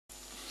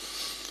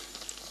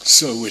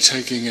So we're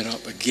taking it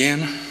up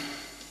again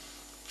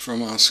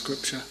from our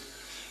scripture,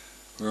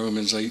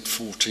 Romans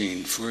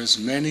 8:14. For as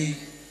many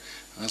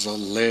as are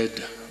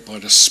led by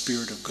the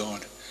Spirit of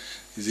God,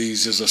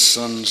 these are the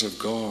sons of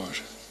God.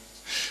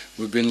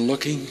 We've been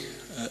looking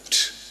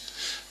at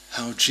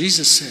how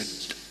Jesus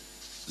said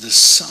the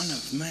Son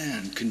of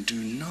Man can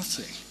do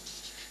nothing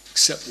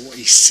except what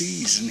he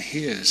sees and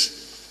hears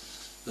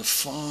the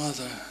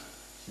Father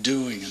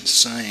doing and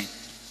saying.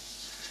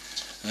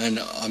 And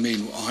I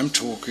mean, I'm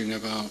talking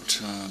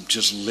about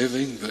just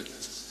living, but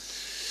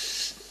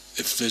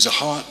if there's a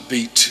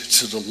heartbeat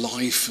to the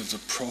life of the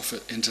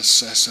prophet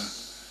intercessor,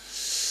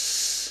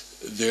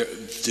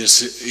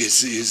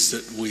 this is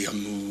that we are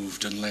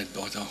moved and led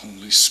by the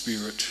Holy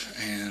Spirit,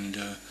 and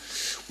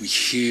we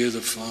hear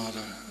the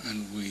Father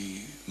and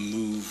we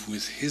move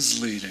with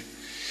his leading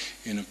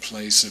in a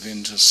place of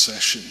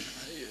intercession.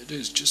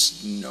 There's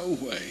just no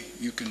way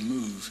you can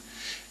move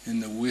in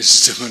the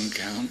wisdom and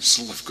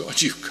counsel of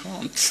God. You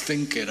can't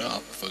think it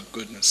up, for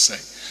goodness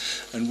sake.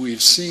 And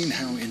we've seen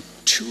how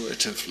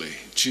intuitively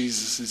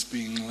Jesus is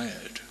being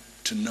led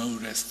to know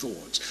their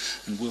thoughts.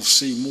 And we'll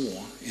see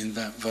more in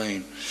that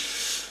vein.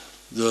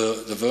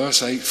 The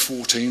verse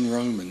 8:14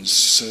 Romans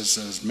says,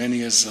 as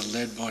many as are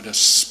led by the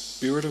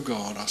Spirit of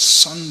God are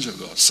sons of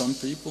God. Some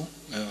people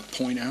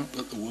point out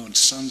that the word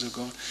sons of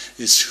God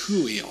is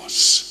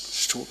huios.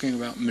 It's talking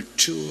about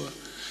mature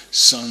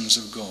sons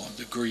of God,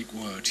 the Greek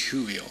word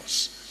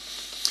huios.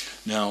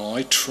 Now,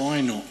 I try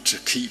not to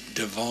keep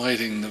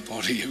dividing the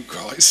body of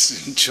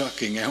Christ and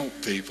chucking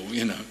out people.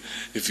 You know,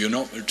 if you're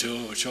not mature,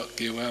 we'll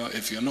chuck you out.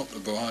 If you're not the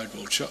bride,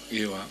 we'll chuck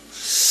you out.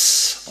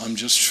 I'm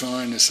just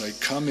trying to say,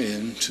 come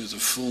in to the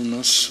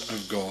fullness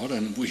of God,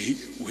 and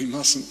we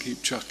mustn't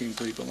keep chucking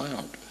people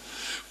out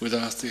with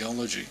our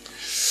theology.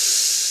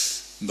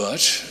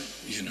 But,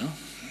 you know,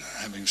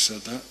 having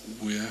said that,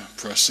 we're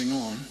pressing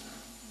on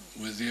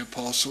with the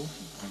apostle.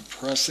 I'm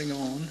pressing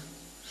on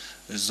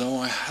as though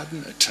I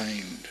hadn't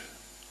attained.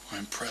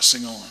 I'm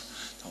pressing on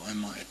that I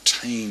might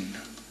attain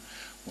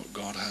what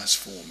God has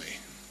for me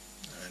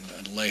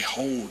and lay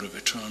hold of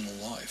eternal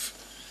life.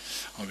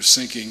 I was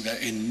thinking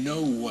that in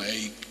no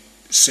way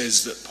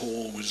says that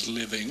Paul was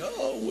living,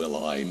 oh,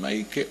 will I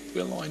make it,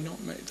 will I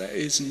not make it? That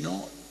is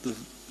not the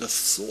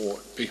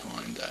thought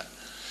behind that.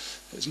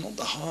 It's not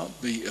the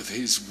heartbeat of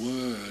his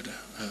word.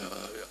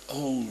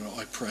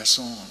 I press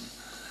on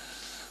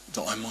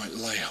that I might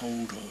lay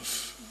hold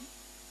of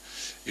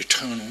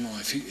eternal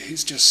life.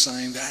 He's just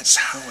saying that's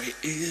how it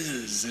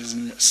is.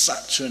 There's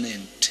such an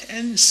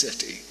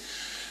intensity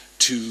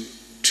to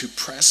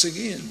pressing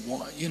in.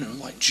 Why, you know,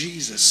 like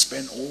Jesus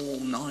spent all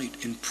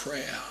night in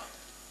prayer,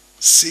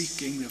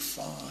 seeking the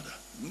Father,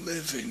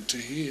 living to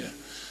hear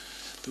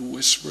the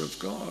whisper of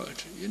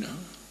God. You know,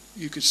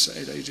 you could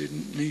say they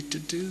didn't need to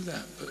do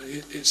that, but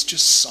it's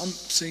just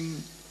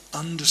something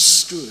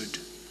understood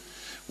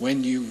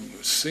when you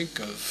think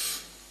of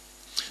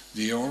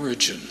the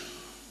origin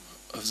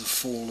of the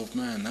fall of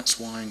man. That's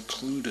why I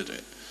included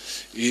it.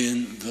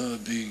 In the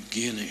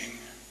beginning,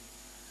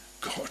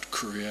 God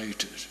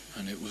created,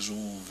 and it was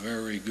all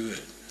very good.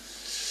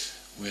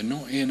 We're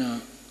not in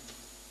a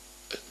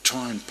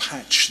try and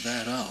patch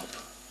that up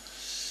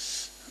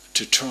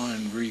to try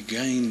and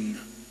regain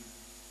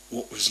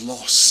what was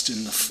lost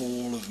in the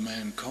fall of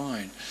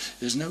mankind.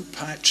 There's no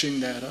patching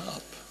that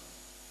up.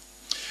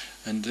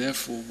 And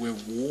therefore we're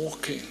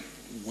walking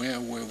where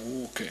we're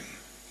walking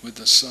with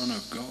the Son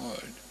of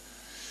God.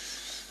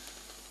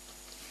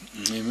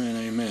 Amen,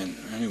 amen.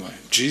 Anyway,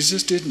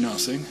 Jesus did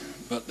nothing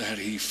but that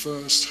he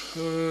first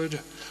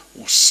heard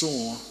or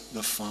saw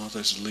the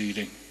Father's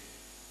leading,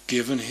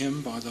 given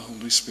him by the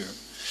Holy Spirit.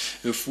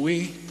 If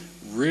we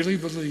really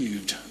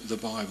believed the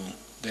Bible,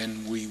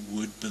 then we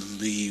would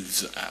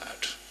believe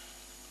that.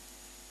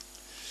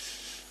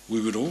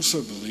 We would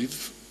also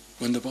believe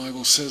when the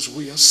Bible says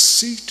we are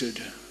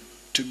seated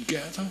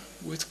together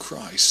with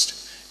Christ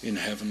in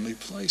heavenly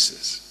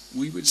places.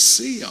 We would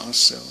see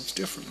ourselves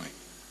differently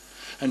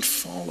and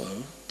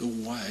follow the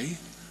way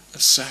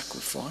of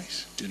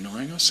sacrifice,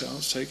 denying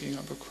ourselves, taking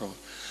up a cross,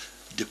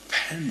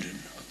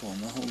 dependent upon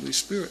the Holy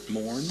Spirit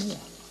more and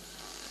more.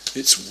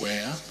 It's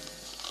where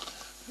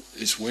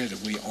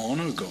that we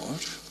honor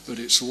God, but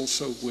it's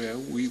also where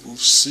we will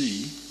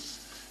see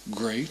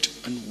great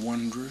and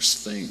wondrous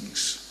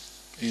things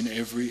in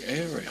every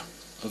area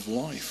of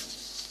life.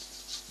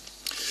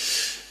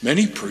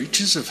 Many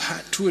preachers have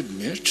had to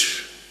admit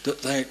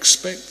that they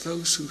expect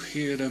those who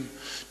hear them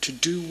to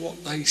do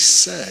what they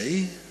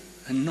say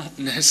and not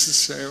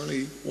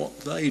necessarily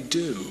what they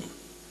do.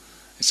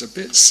 It's a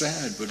bit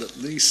sad, but at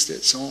least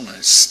it's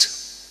honest.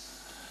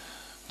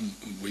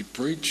 We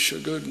preach a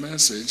good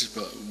message,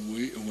 but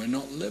we're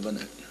not living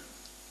it.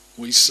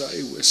 We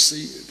say we're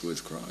seated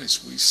with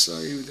Christ. We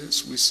say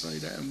this, we say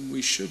that, and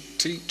we should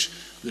teach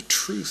the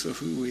truth of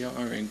who we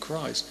are in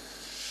Christ.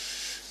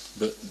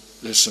 But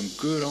there's some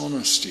good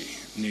honesty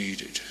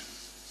needed.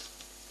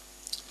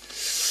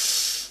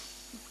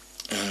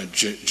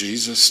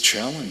 Jesus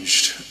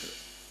challenged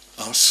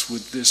us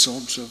with this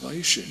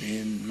observation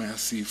in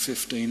Matthew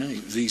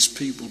 15:8. These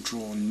people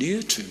draw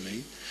near to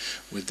me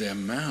with their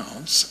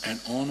mouths and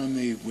honor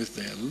me with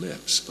their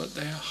lips, but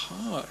their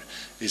heart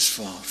is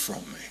far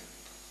from me.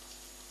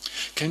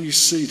 Can you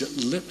see that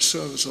lip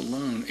service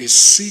alone is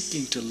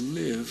seeking to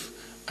live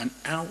an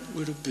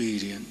outward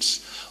obedience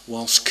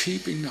whilst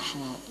keeping the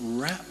heart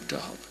wrapped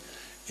up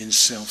in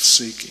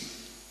self-seeking?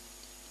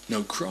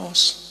 No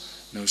cross,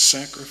 no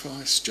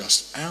sacrifice,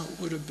 just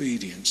outward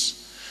obedience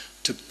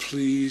to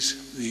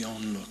please the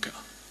onlooker.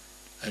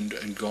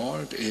 And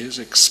God is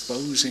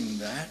exposing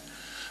that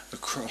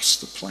across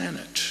the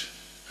planet.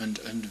 And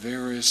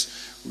various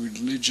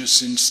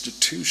religious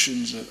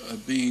institutions are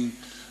being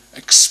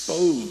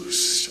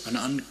exposed and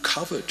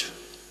uncovered.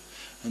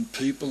 And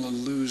people are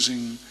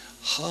losing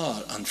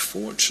heart,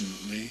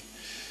 unfortunately,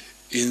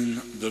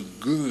 in the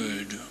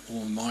good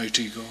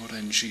Almighty God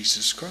and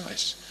Jesus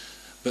Christ.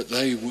 But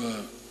they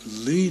were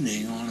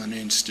leaning on an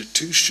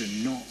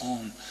institution, not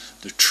on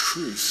the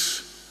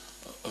truth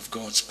of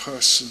God's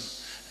person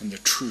and the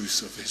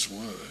truth of his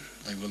word.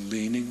 They were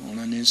leaning on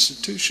an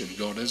institution.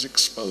 God is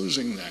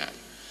exposing that,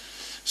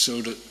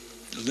 so that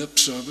lip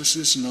service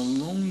is no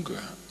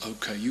longer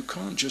okay. You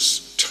can't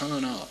just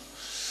turn up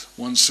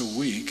once a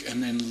week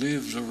and then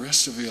live the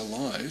rest of your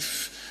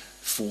life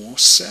for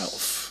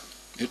self.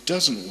 It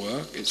doesn't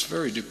work. It's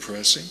very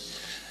depressing.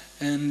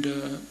 And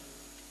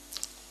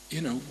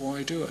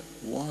why do it?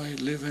 Why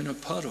live in a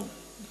puddle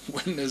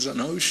when there's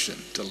an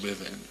ocean to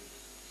live in?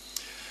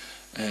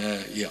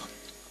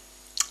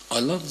 I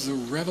love the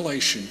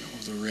revelation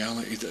of the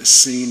reality that's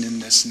seen in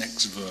this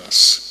next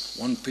verse,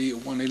 1 Peter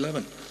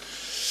 1:11.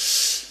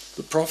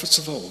 The prophets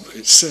of old,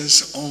 it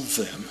says of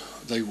them,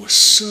 they were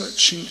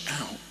searching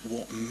out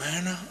what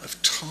manner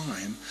of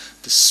time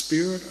the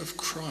Spirit of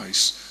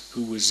Christ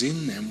who was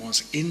in them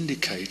was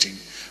indicating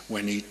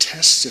when he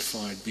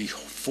testified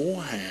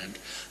beforehand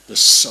the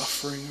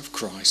suffering of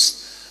Christ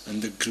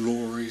and the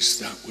glories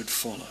that would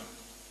follow.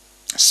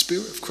 The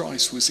Spirit of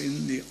Christ was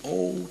in the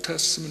Old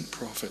Testament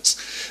prophets,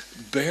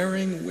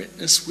 bearing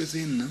witness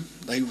within them.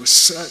 They were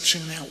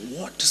searching out,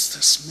 what does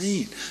this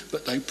mean?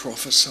 But they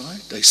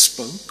prophesied, they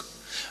spoke,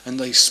 and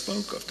they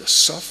spoke of the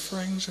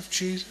sufferings of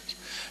Jesus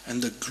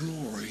and the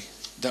glory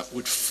that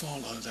would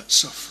follow that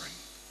suffering.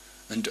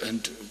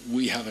 And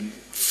we haven't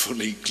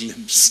fully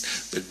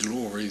glimpsed the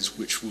glories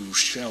which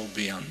shall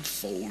be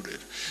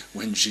unfolded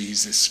when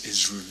Jesus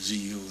is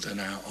revealed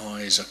and our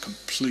eyes are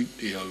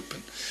completely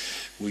open.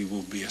 We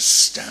will be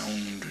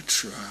astounded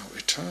throughout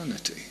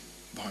eternity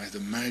by the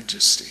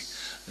majesty,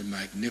 the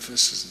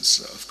magnificence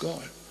of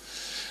God.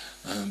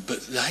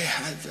 But they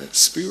had that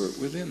Spirit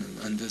within them.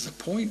 And there's a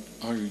point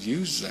I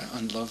use that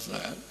and love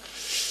that,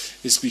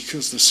 is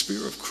because the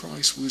Spirit of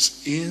Christ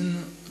was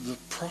in the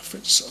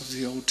prophets of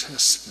the Old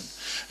Testament.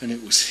 And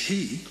it was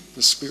he,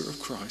 the Spirit of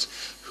Christ,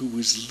 who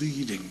was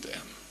leading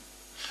them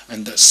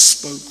and that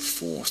spoke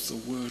forth the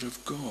word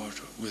of God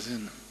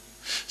within them.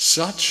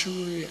 Such a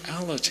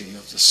reality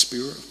of the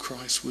Spirit of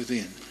Christ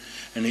within.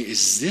 And it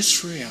is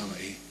this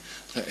reality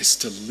that is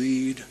to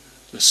lead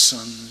the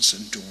sons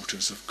and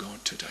daughters of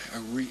God today. A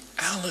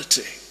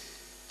reality.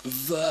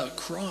 The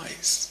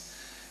Christ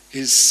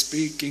is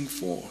speaking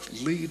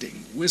forth,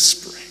 leading,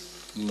 whispering,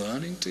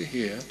 learning to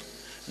hear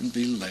and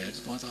be led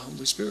by the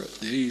Holy Spirit.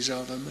 These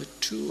are the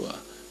mature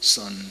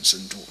sons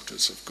and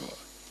daughters of God.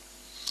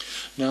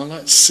 Now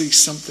let's see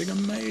something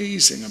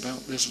amazing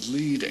about this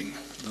leading,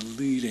 the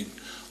leading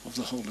of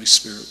the Holy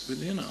Spirit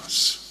within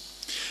us.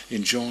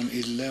 In John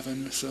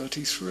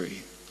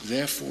 11:33,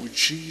 therefore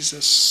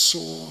Jesus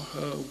saw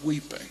her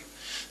weeping.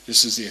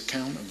 This is the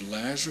account of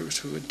Lazarus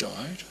who had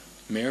died,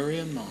 Mary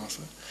and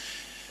Martha.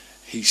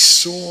 He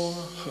saw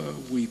her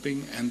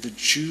weeping, and the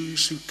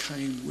Jews who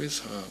came with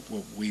her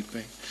were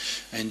weeping.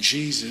 And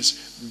Jesus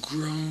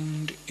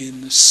groaned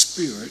in the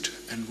spirit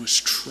and was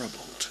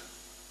troubled.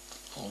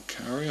 I'll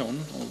carry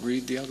on. I'll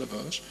read the other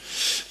verse.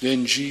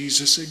 Then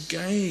Jesus,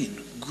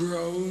 again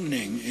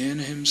groaning in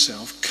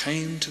himself,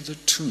 came to the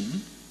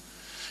tomb.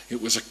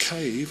 It was a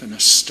cave and a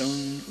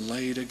stone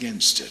laid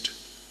against it.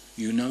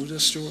 You know the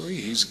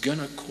story. He's going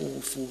to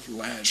call forth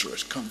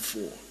Lazarus, come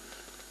forth.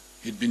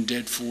 He'd been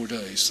dead 4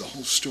 days, the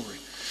whole story.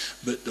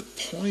 But the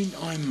point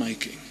I'm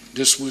making,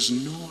 this was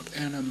not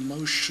an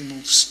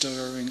emotional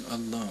stirring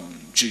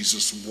alone.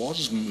 Jesus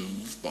was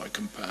moved by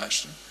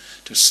compassion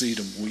to see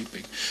them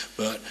weeping,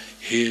 but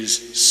his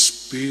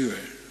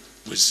spirit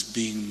was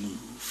being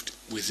moved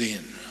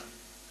within.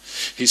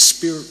 His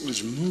spirit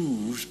was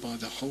moved by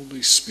the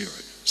Holy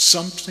Spirit.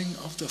 Something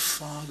of the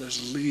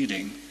Father's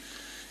leading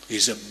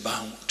is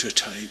about to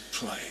take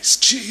place.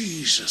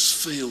 Jesus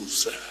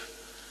feels that.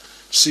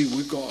 See,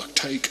 we've got to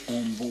take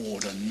on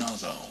board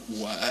another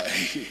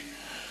way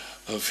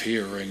of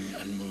hearing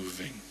and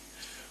moving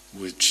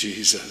with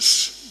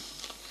Jesus.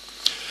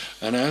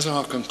 And as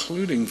our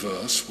concluding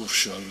verse will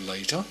show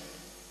later,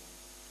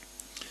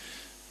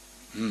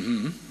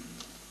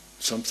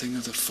 something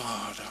of the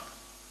Father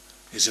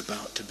is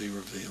about to be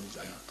revealed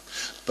there.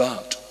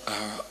 But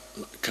our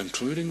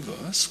concluding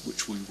verse,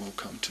 which we will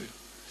come to,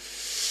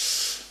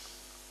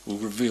 will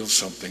reveal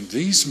something.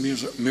 These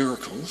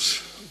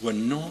miracles were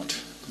not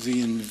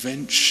the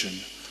invention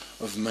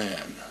of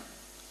man.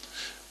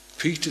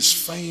 Peter's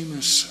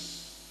famous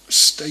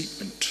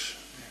statement,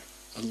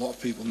 a lot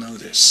of people know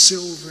this,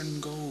 silver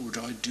and gold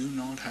I do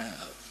not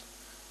have.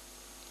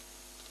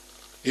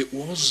 It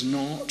was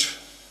not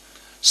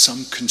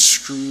some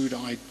construed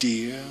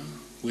idea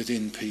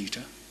within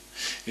Peter.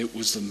 It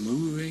was the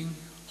moving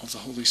of the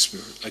Holy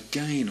Spirit.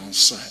 Again, I'll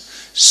say it,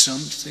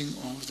 something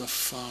of the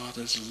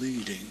Father's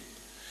leading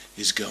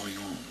is going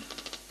on.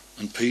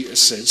 And Peter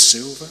said,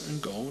 silver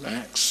and gold,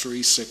 Acts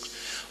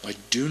 3:6, I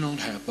do not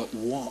have, but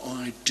what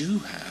I do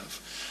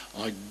have,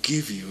 I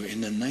give you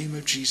in the name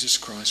of Jesus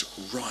Christ.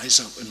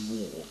 Rise up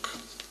and walk.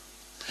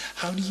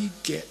 How do you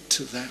get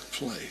to that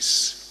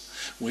place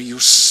where you're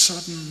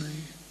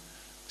suddenly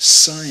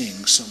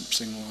saying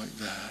something like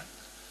that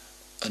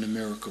and a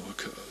miracle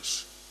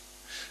occurs?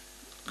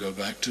 Go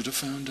back to the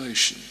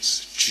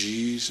foundations.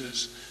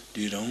 Jesus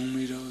did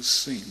only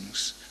those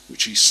things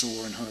which he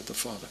saw and heard the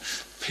Father.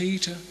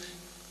 Peter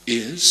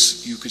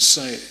is, you could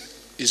say,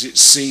 is it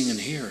seeing and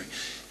hearing?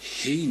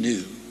 He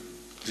knew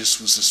this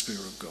was the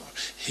Spirit of God.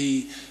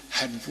 He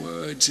had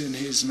words in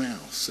his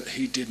mouth that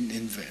he didn't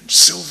invent.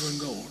 Silver and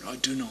gold I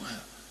do not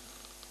have.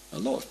 A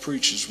lot of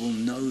preachers will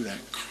know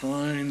that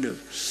kind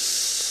of,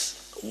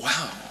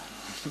 wow.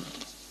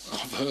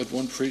 I've heard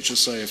one preacher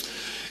say,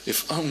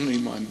 if only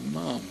my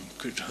mum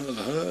could have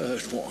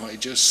heard what I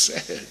just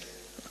said,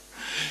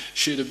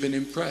 she'd have been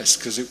impressed,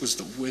 because it was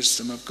the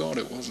wisdom of God.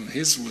 It wasn't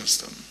his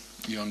wisdom,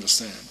 you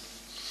understand.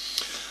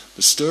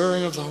 The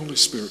stirring of the Holy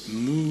Spirit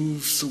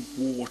moves the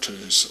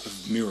waters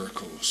of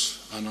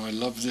miracles. And I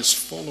love this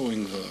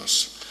following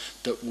verse,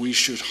 that we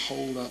should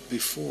hold up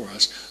before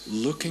us,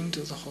 looking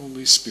to the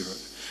Holy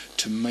Spirit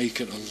to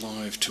make it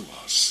alive to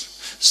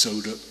us, so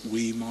that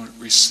we might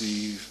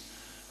receive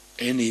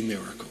any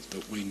miracle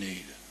that we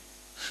need.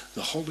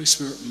 The Holy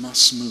Spirit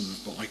must move,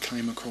 but I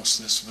came across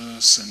this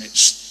verse and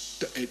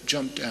it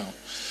jumped out.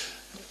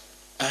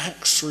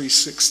 Acts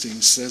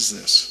 3:16 says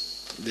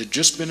this. There'd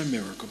just been a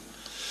miracle,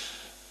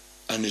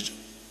 and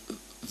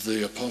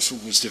the apostle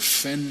was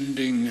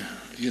defending,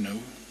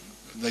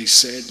 they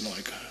said,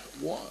 like,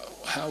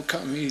 how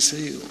come he's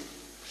healed?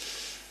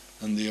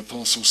 And the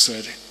apostle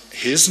said,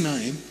 his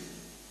name,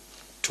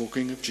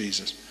 talking of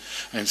Jesus,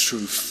 and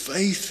through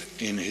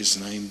faith in his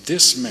name,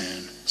 this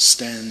man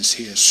stands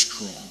here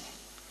strong,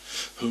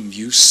 whom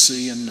you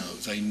see and know.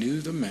 They knew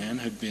the man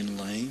had been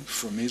lame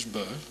from his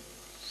birth.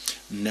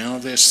 Now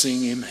they're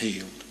seeing him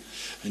healed.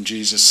 And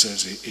Jesus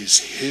says it is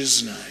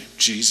his name,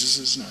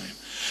 Jesus' name,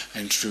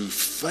 and through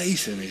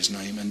faith in his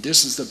name. And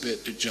this is the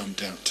bit that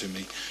jumped out to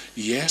me.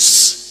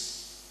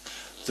 Yes,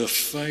 the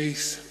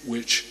faith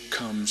which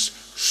comes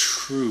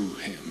through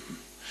him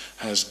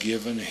has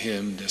given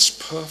him this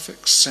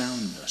perfect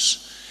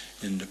soundness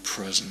in the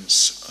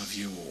presence of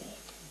you all.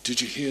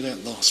 Did you hear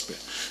that last bit?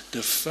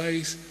 The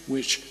faith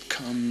which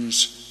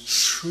comes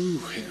through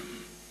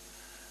him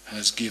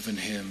has given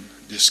him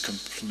this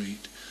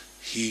complete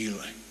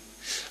healing.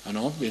 And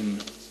I've been,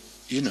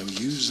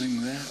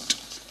 using that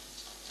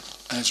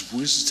as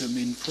wisdom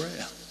in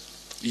prayer.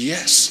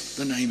 Yes,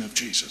 the name of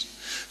Jesus.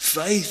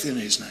 Faith in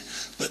his name.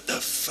 But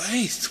the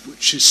faith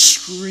which is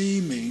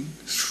streaming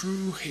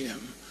through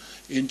him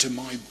into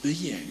my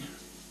being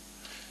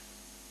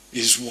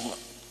is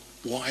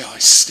why I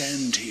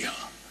stand here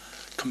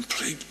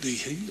completely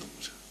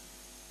healed.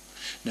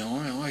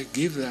 Now I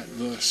give that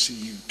verse to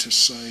you to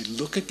say,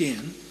 look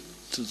again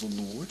to the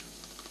Lord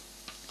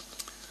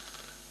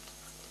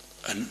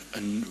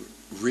and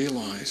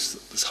realize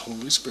that the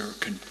Holy Spirit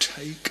can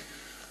take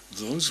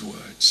those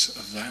words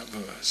of that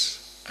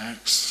verse.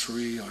 Acts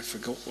 3, I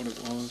forgot what it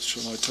was.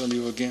 Shall I tell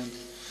you again?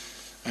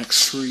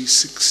 Acts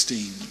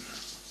 3:16.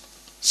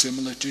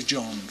 Similar to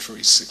John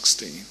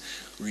 3:16.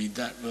 Read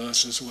that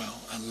verse as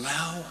well.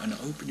 Allow and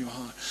open your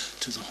heart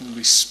to the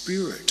Holy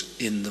Spirit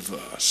in the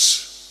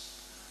verse.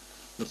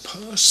 The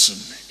person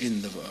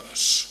in the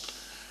verse.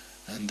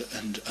 And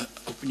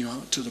open your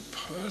heart to the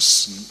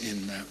person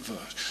in that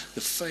verse.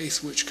 The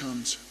faith which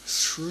comes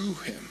through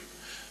him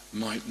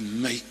might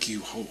make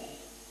you whole.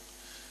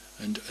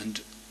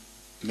 And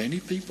many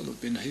people have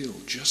been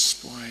healed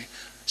just by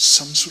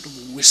some sort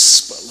of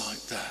whisper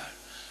like that.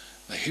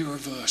 They hear a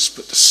verse,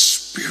 but the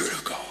Spirit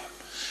of God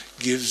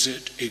gives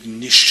it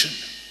ignition,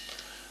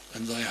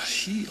 and they are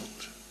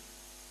healed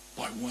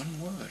by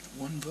one word,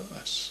 one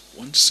verse,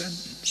 one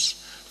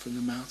sentence from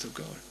the mouth of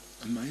God.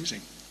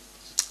 Amazing.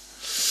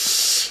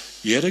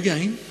 Yet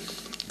again,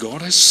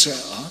 God has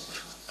set up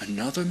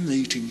another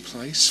meeting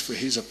place for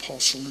his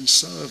apostle and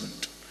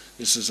servant.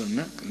 This is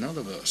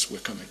another verse we're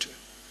coming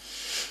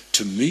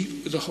to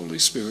meet with the Holy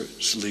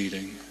Spirit's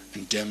leading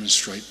and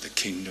demonstrate the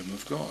kingdom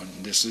of God.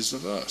 And this is the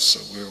verse. So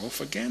we're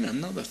off again.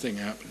 Another thing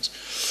happens.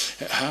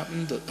 It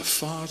happened that the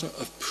father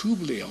of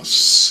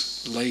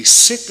Publius lay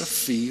sick of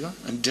fever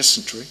and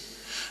dysentery,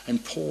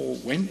 and Paul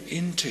went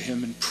into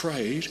him and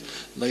prayed,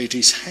 laid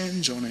his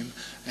hands on him,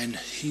 and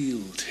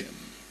healed him.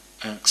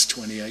 Acts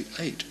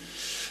 28:8.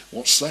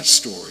 What's that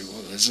story?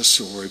 Well, there's a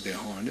story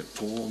behind it.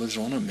 Paul is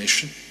on a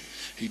mission.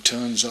 He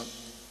turns up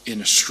in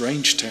a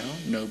strange town.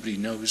 Nobody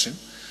knows him.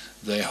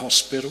 Their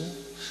hospital.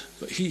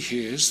 But he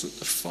hears that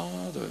the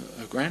father,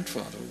 a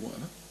grandfather or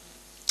whatever,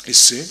 is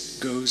sick,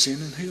 goes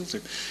in and heals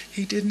him.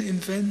 He didn't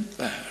invent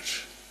that.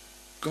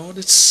 God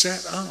had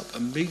set up a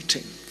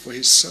meeting for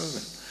his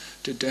servant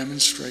to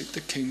demonstrate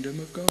the kingdom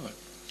of God.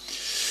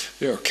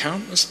 There are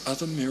countless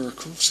other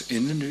miracles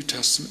in the New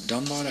Testament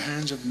done by the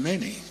hands of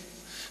many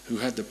who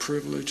had the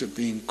privilege of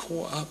being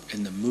caught up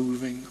in the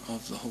moving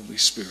of the Holy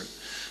Spirit,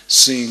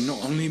 seeing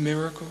not only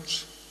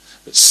miracles,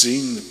 but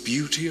seeing the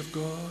beauty of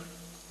God,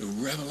 the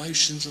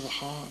revelations of the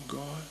heart of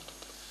God.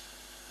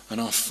 And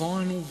our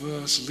final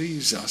verse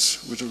leaves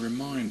us with a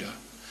reminder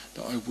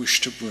that I wish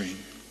to bring.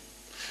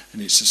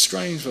 And it's a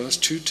strange verse,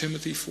 2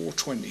 Timothy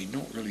 4:20,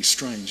 not really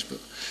strange,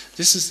 but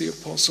this is the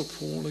Apostle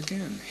Paul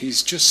again.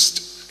 He's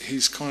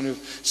kind of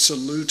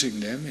saluting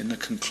them in the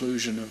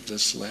conclusion of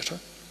this letter.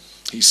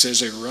 He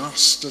says,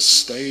 Erastus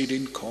stayed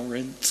in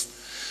Corinth,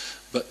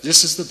 but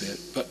this is the bit,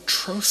 but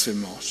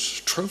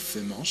Trophimus,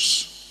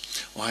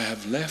 I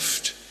have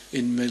left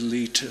in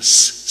Miletus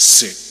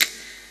sick.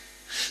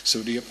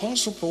 So the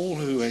Apostle Paul,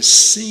 who has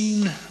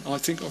seen, I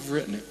think I've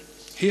written it,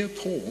 here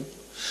Paul,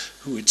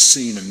 who had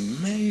seen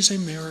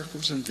amazing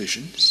miracles and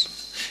visions.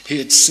 He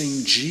had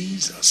seen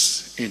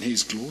Jesus in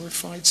his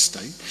glorified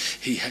state.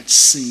 He had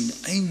seen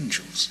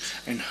angels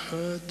and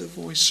heard the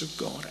voice of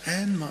God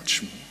and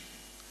much more.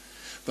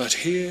 But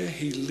here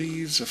he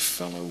leaves a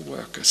fellow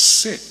worker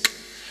sick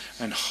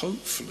and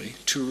hopefully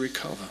to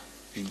recover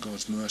in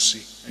God's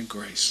mercy and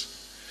grace.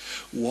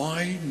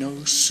 Why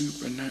no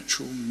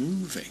supernatural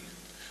moving,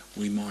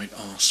 we might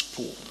ask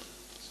Paul.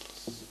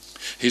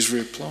 His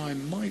reply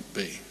might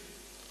be,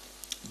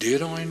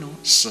 did I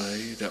not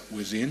say that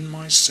within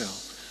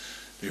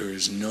myself there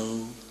is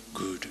no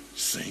good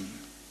thing?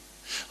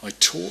 I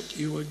taught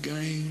you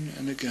again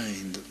and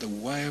again that the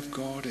way of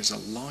God is a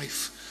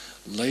life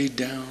laid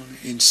down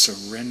in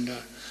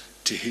surrender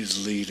to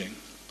his leading.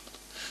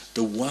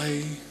 The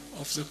way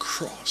of the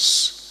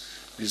cross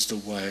is the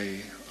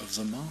way of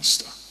the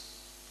Master.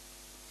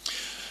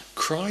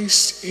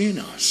 Christ in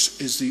us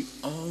is the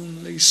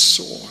only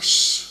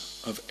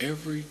source of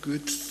every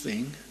good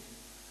thing,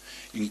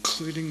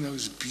 including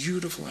those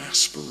beautiful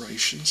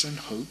aspirations and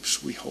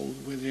hopes we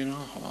hold within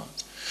our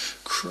hearts.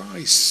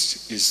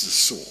 Christ is the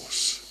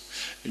source.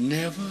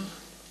 Never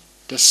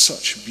does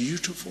such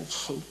beautiful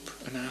hope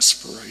and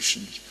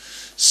aspirations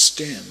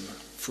stem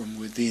from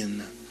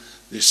within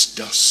this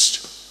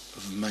dust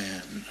of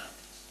man.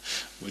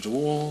 With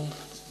all,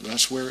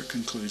 that's where it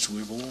concludes,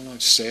 with all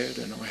I've said,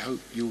 and I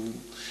hope you'll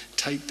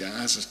take that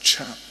as a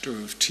chapter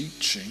of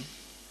teaching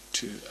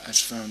as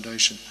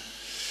foundation.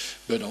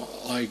 But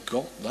I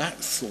got that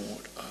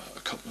thought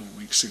a couple of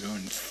weeks ago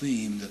in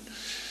theme that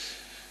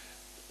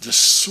the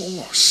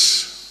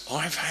source,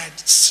 I've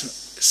had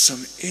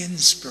some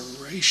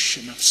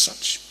inspiration of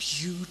such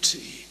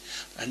beauty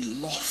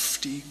and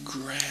lofty,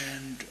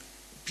 grand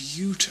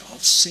beauty.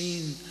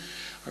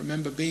 I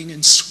remember being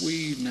in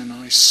Sweden and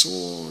I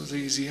saw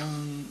these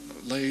young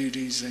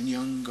ladies and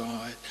young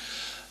guys,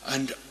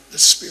 and the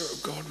Spirit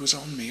of God was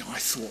on me. I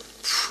thought,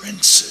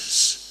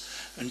 princes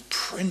and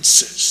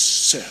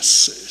princesses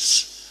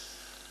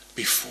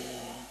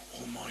before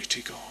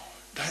Almighty God.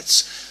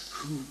 That's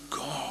who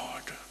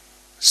God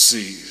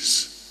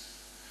sees.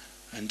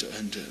 And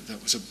that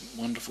was a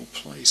wonderful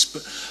place.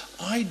 But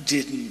I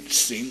didn't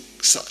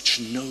think such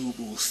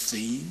noble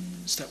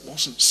themes. That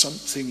wasn't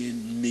something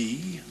in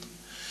me.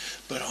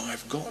 But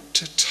I've got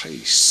to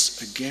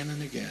taste again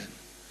and again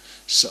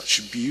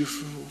such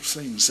beautiful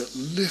things that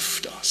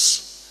lift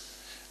us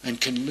and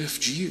can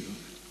lift you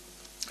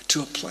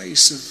to a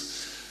place of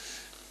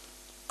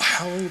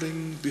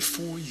holding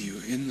before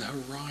you in the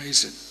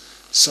horizon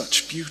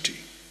such beauty,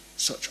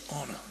 such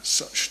honor,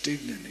 such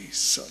dignity,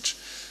 such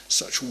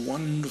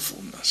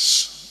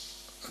wonderfulness.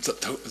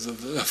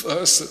 The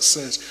verse that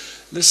says,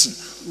 listen,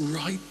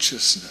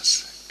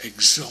 righteousness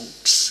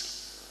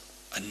exalts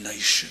a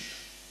nation,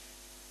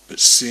 but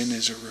sin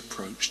is a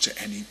reproach to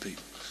any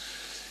people.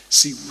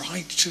 See,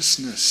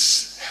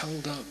 righteousness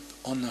held up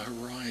on the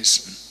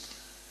horizon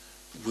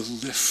will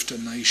lift a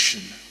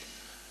nation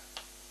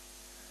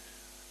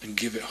and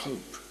give it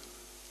hope.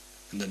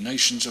 And the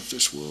nations of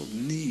this world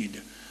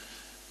need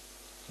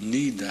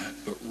that,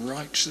 but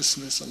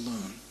righteousness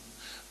alone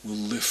will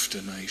lift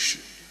a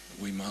nation.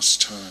 We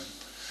must turn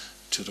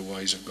to the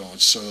ways of God.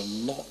 So a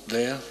lot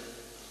there.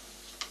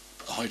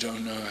 I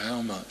don't know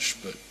how much,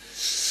 but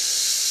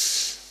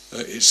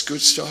it's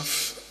good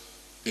stuff.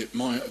 It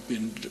might have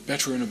been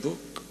better in a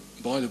book.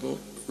 Buy the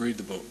book, read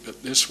the book.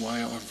 But this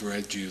way I've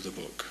read you the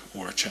book,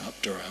 or a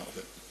chapter out of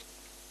it.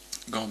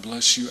 God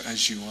bless you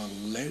as you are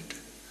led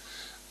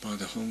by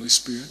the Holy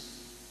Spirit.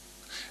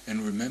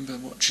 And remember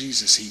what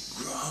Jesus, he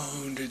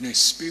groaned in his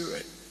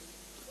spirit.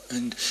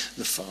 And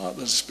the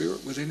Father, the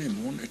Spirit within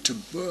him, wanted to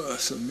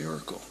birth a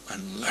miracle.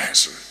 And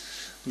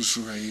Lazarus was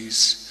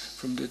raised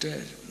from the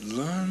dead.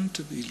 Learn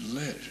to be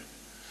led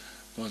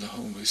by the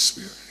Holy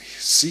Spirit.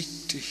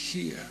 Seek to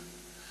hear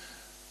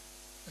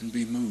and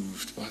be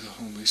moved by the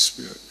Holy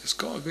Spirit. There's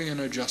got to be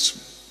an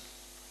adjustment.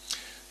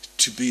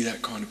 to be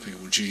that kind of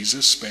people.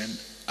 Jesus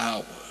spent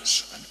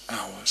hours and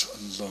hours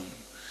alone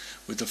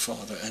with the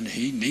Father, and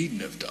he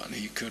needn't have done.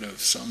 He could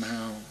have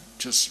somehow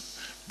just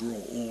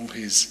brought all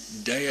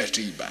his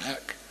deity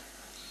back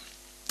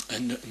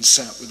and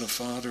sat with the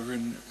Father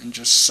and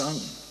just sung.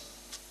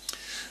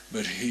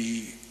 But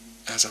he,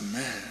 as a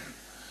man,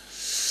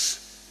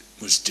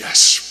 was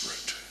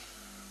desperate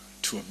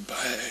to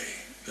obey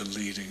the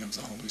leading of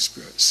the Holy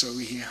Spirit. So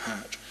he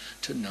had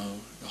to know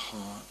the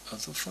heart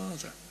of the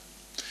Father.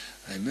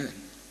 Amen.